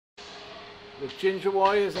The Ginger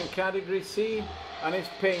Warriors in Category C, and it's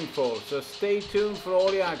painful, so stay tuned for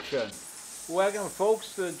all the action. Welcome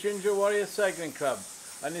folks to the Ginger Warrior Cycling Club,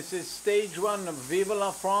 and this is stage 1 of Viva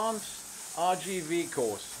la France RGV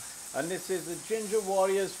course, and this is the Ginger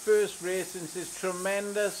Warriors first race since this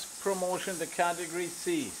tremendous promotion to Category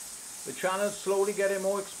C. The channel's slowly getting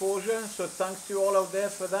more exposure, so thanks to you all out there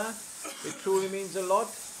for that. It truly means a lot.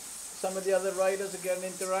 Some of the other riders are getting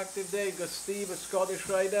interactive there. You've got Steve, a Scottish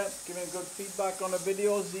rider, giving good feedback on the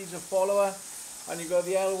videos. He's a follower. And you've got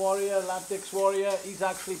the L Warrior, Lactix Warrior. He's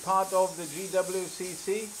actually part of the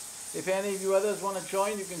GWCC. If any of you others want to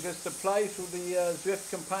join, you can just apply through the Zwift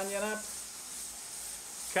companion app.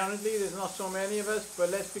 Currently, there's not so many of us, but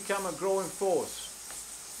let's become a growing force.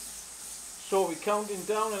 So we're counting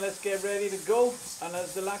down and let's get ready to go. And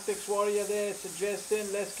as the Lactix Warrior there is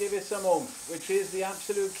suggesting, let's give it some oomph, which is the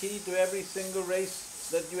absolute key to every single race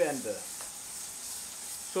that you enter.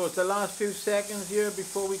 So it's the last few seconds here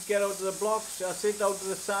before we get out to the blocks. That's it, out to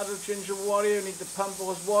the saddle, Ginger Warrior. You need to pump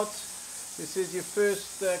those watts. This is your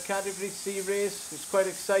first Category C race. It's quite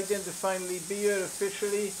exciting to finally be here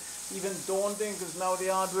officially, even daunting because now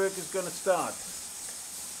the hard work is going to start.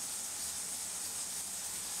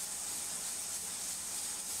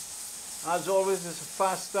 As always, it's a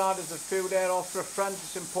fast start, there's a few there off the front.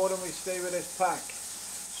 It's important we stay with this pack.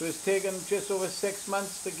 So it's taken just over 6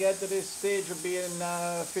 months to get to this stage of being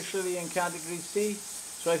officially in Category C.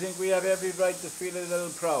 So I think we have every right to feel a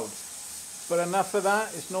little proud. But enough of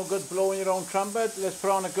that, it's no good blowing your own trumpet. Let's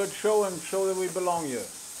put on a good show and show that we belong here.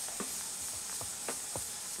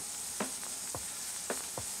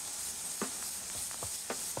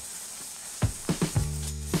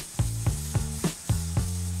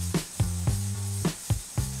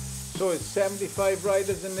 So it's 75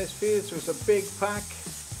 riders in this field, so it's a big pack.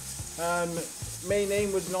 Main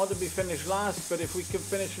aim was not to be finished last, but if we could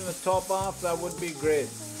finish in the top half, that would be great.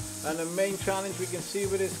 And the main challenge we can see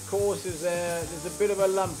with this course is there's a bit of a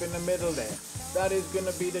lump in the middle there. That is going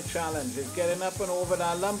to be the challenge, is getting up and over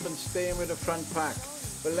that lump and staying with the front pack.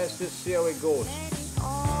 But let's just see how it goes.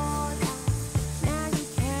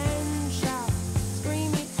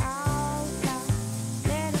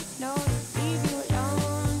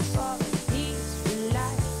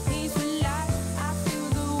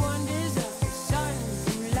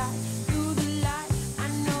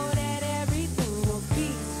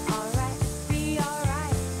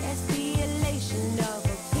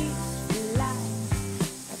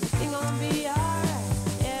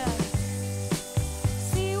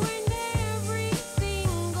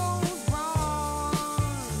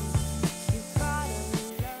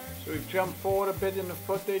 Jump forward a bit in the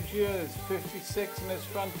footage here. It's 56 in this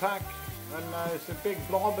front pack, and it's a big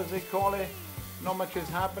blob as they call it. Not much is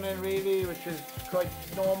happening really, which is quite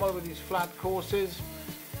normal with these flat courses.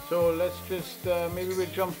 So let's just maybe we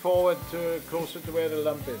jump forward to closer to where the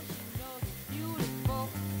lump is.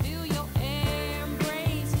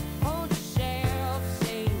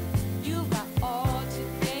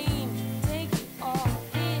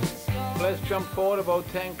 Let's jump forward about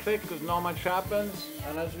 10 click because not much happens.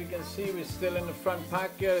 And as we can see, we're still in the front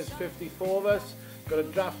pack here. There's 54 of us. Got a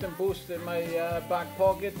draft and boost in my back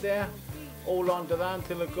pocket there. Hold on to that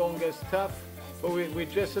until the going gets tough. But we're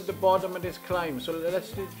just at the bottom of this climb. So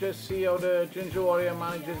let's just see how the Ginger Warrior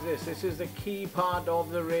manages this. This is the key part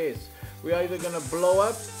of the race. We're either going to blow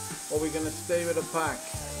up or we're going to stay with the pack.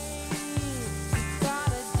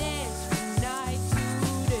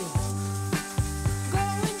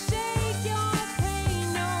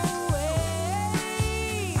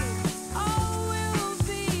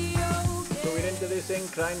 This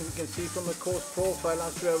incline, you can see from the course profile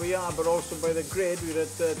that's where we are, but also by the grid we're at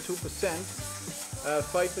 2%,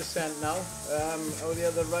 5% now. All the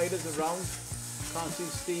other riders around, can't see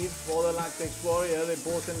Steve or the Lactix Warrior, they're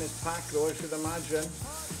both in this pack though, I should imagine.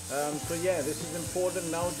 So yeah, this is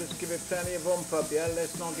important now, just give it plenty of oomph up, yeah,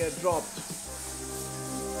 let's not get dropped.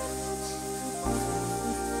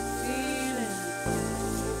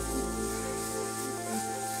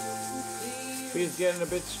 Feels getting a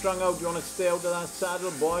bit strung out. You want to stay out of that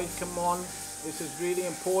saddle, boy. Come on. This is really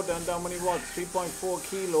important. How many watts? 3.4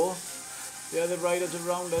 kilo. The other riders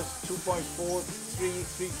around us, 2.43,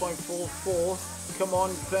 3.44. Come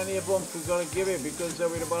on, plenty of oomph. We've got to give it because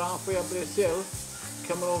we're about halfway up this hill.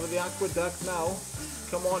 Coming over the aqueduct now.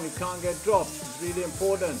 Come on, you can't get dropped. It's really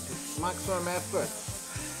important. It's maximum effort.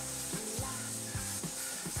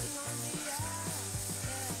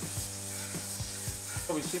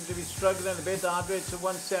 We seem to be struggling a bit. The heart rate's at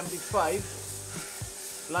 175.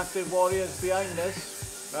 Lactix Warriors behind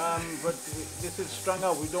us, but this is strung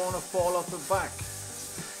out. We don't want to fall off the back.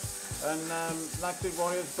 And Lactic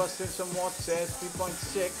Warriors busting some watts there,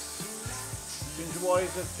 3.6. Ginger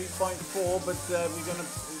Warriors at 3.4, but we're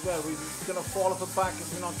gonna fall off a back if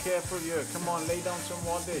we're not careful here. Come on, lay down some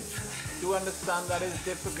wattage. Do understand that is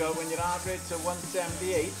difficult when your heart rate's at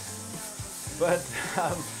 178, but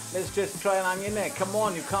let's just try and hang in there. Come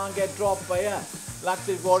on, you can't get dropped by here.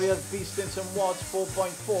 Lactic Warriors beasting some watts,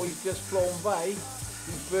 4.4. He's just flown by.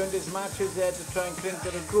 He's burned his matches there to try and cling to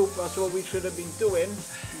the group. That's what we should have been doing.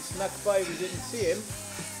 He snuck by, we didn't see him.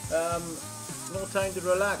 No time to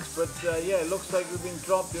relax, but yeah, it looks like we've been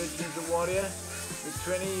dropped here, Ginger Warrior. With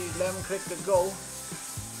 11 Klick to go.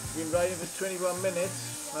 We've been riding for 21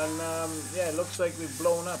 minutes, and yeah, it looks like we've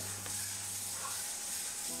blown up.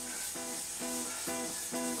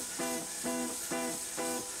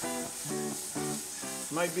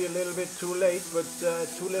 Might be a little bit too late, but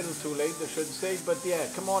too late, I should say. But yeah,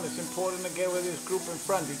 come on, it's important to get with this group in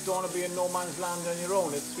front. You don't want to be in no man's land on your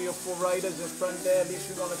own. It's 3 or 4 riders in front there, at least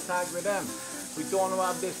you're going to tag with them. We don't want to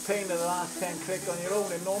have this pain of the last 10 Klick on your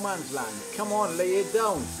own in no man's land. Come on, lay it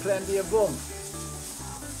down, plenty of room.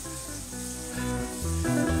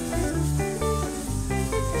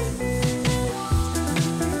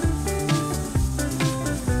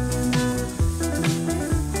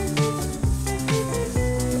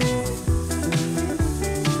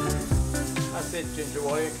 That's it, Ginger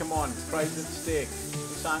Warrior, come on, prize at stake.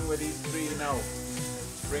 We sang with these 3 now.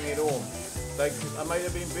 Bring it home. Like, I might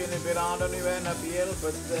have been being a bit hard on you end up the hill,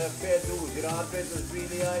 but fair dues. Your heart rate was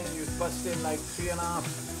really high and you was busting like 3.5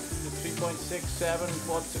 to 3.67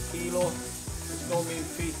 watts a kilo. It's no mean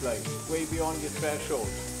feat, like, way beyond your threshold.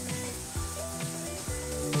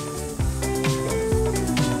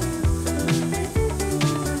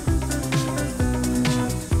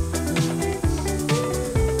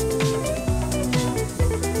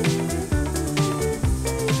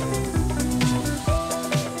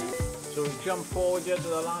 Jump forward yet to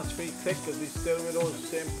the last 3 Klick because we're still with those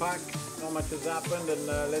same pack. Not much has happened, and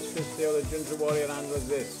let's just see how the Ginger Warrior handles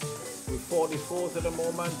this. We're 44th at the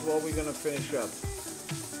moment. What are we going to finish up?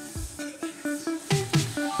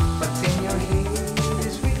 What's in your head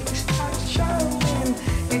is really start showing.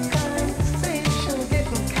 Your conversation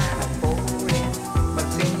getting kind of boring.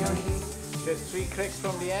 What's in your head? Just 3 Klicks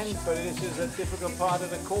from the end, but this is a difficult part of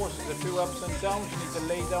the course. There's a few ups and downs. You need to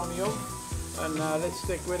lay down the yoke. And let's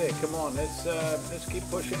stick with it. Come on, let's keep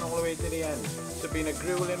pushing all the way to the end. It's been a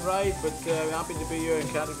grueling ride, but we're happy to be here in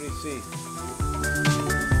Category C.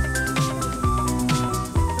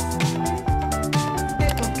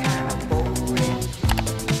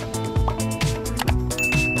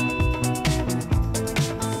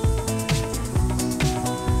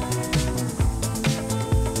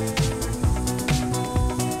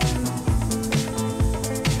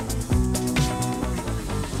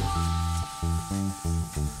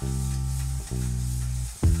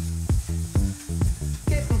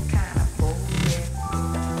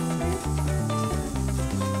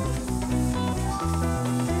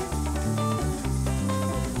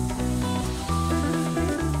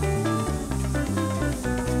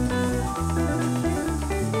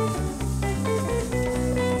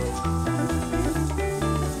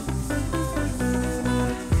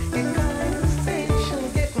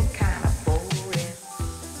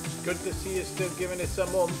 Good to see you still giving it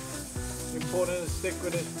some oomph. Important to stick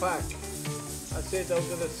with this pack. That's it, out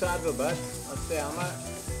of the saddle, but that's the hammer.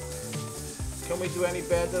 Can we do any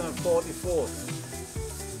better than 44th?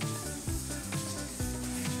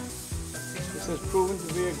 This has proven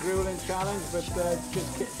to be a grueling challenge, but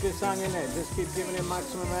just hang in there. Just keep giving it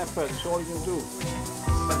maximum effort. That's all you can do.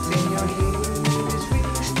 What's in your head is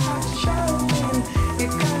really start showing.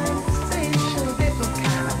 Your conversation getting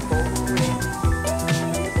kind of boring.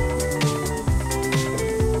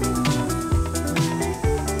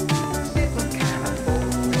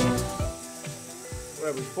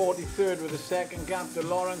 We're 43rd with a second gap to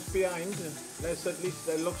Lawrence behind. Let's at least,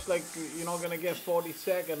 it looks like you're not going to get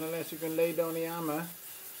 42nd unless you can lay down the hammer.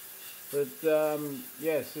 But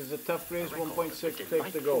yes, it's a tough race, 1.6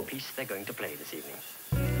 Klick to go. Piece they're going to play this evening.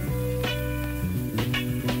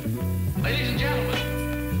 Ladies and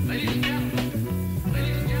gentlemen, ladies and gentlemen,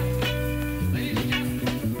 ladies and gentlemen, ladies and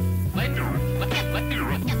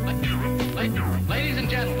gentlemen, ladies and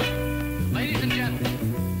gentlemen, ladies and gentlemen,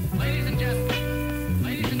 ladies and gentlemen,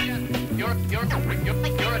 ladies and gentlemen,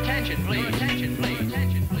 your attention, please, attention, please,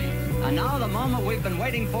 attention, please. And now the moment we've been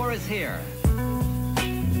waiting for is here.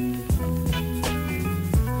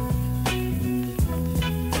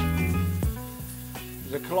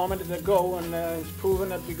 There's a kilometre to go, and it's proven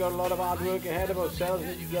that we've got a lot of hard work ahead of ourselves. We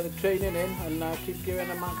need to get the training in and keep giving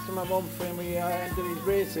the maximum oomph when we enter these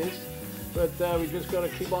races. but we just got to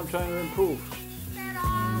keep on trying to improve.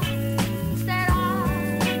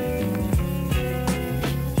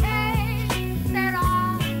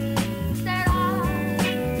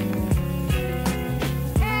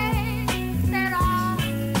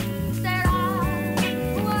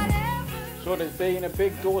 So there's been a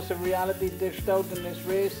big dose of reality dished out in this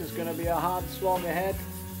race. It's going to be a hard slog ahead.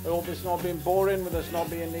 I hope it's not been boring with us not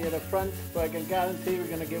being near the front, but I can guarantee we're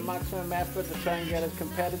going to give maximum effort to try and get as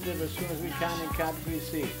competitive as soon as we can in Category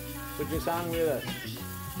C. So just hang with us.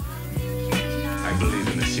 I believe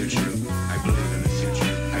in the future. I believe in the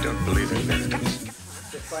future. I don't believe in miracles.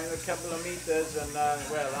 The final couple of meters and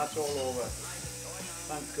well, that's all over.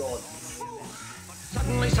 Thank God.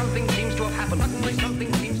 Suddenly something seems to have happened. Suddenly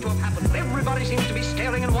something seems to have happened. Everybody seems to be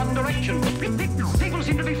staring in one direction. People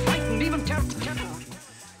seem to be frightened, even terrified.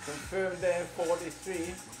 Confirmed there 43,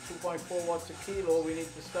 2.4 watts a kilo. We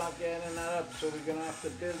need to start getting that up, so we're going to have to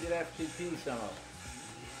build your FTP somehow.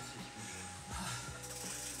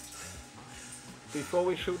 Before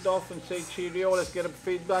we shoot off and say cheerio, let's get a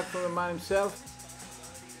feedback from the man himself.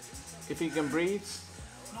 If he can breathe.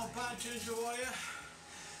 Not bad, Ginger Warrior.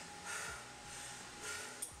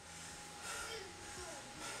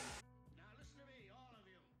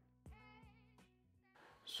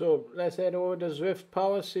 So let's head over to Zwift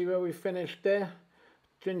Power, see where we finished there.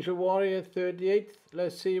 Ginger Warrior 38th.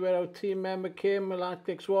 Let's see where our team member came,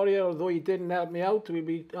 Lactix Warrior, although he didn't help me out. We'll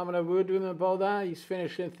be having a word with him about that. He's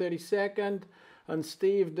finished in 32nd. And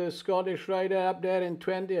Steve, the Scottish rider, up there in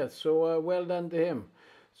 20th. So well done to him.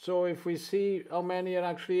 So if we see how many are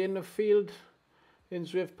actually in the field in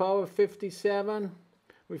Zwift Power, 57.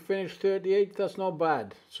 We finished 38th, that's not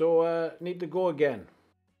bad. So need to go again.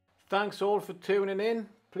 Thanks all for tuning in.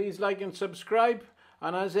 Please like and subscribe.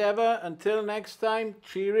 And as ever, until next time,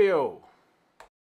 cheerio.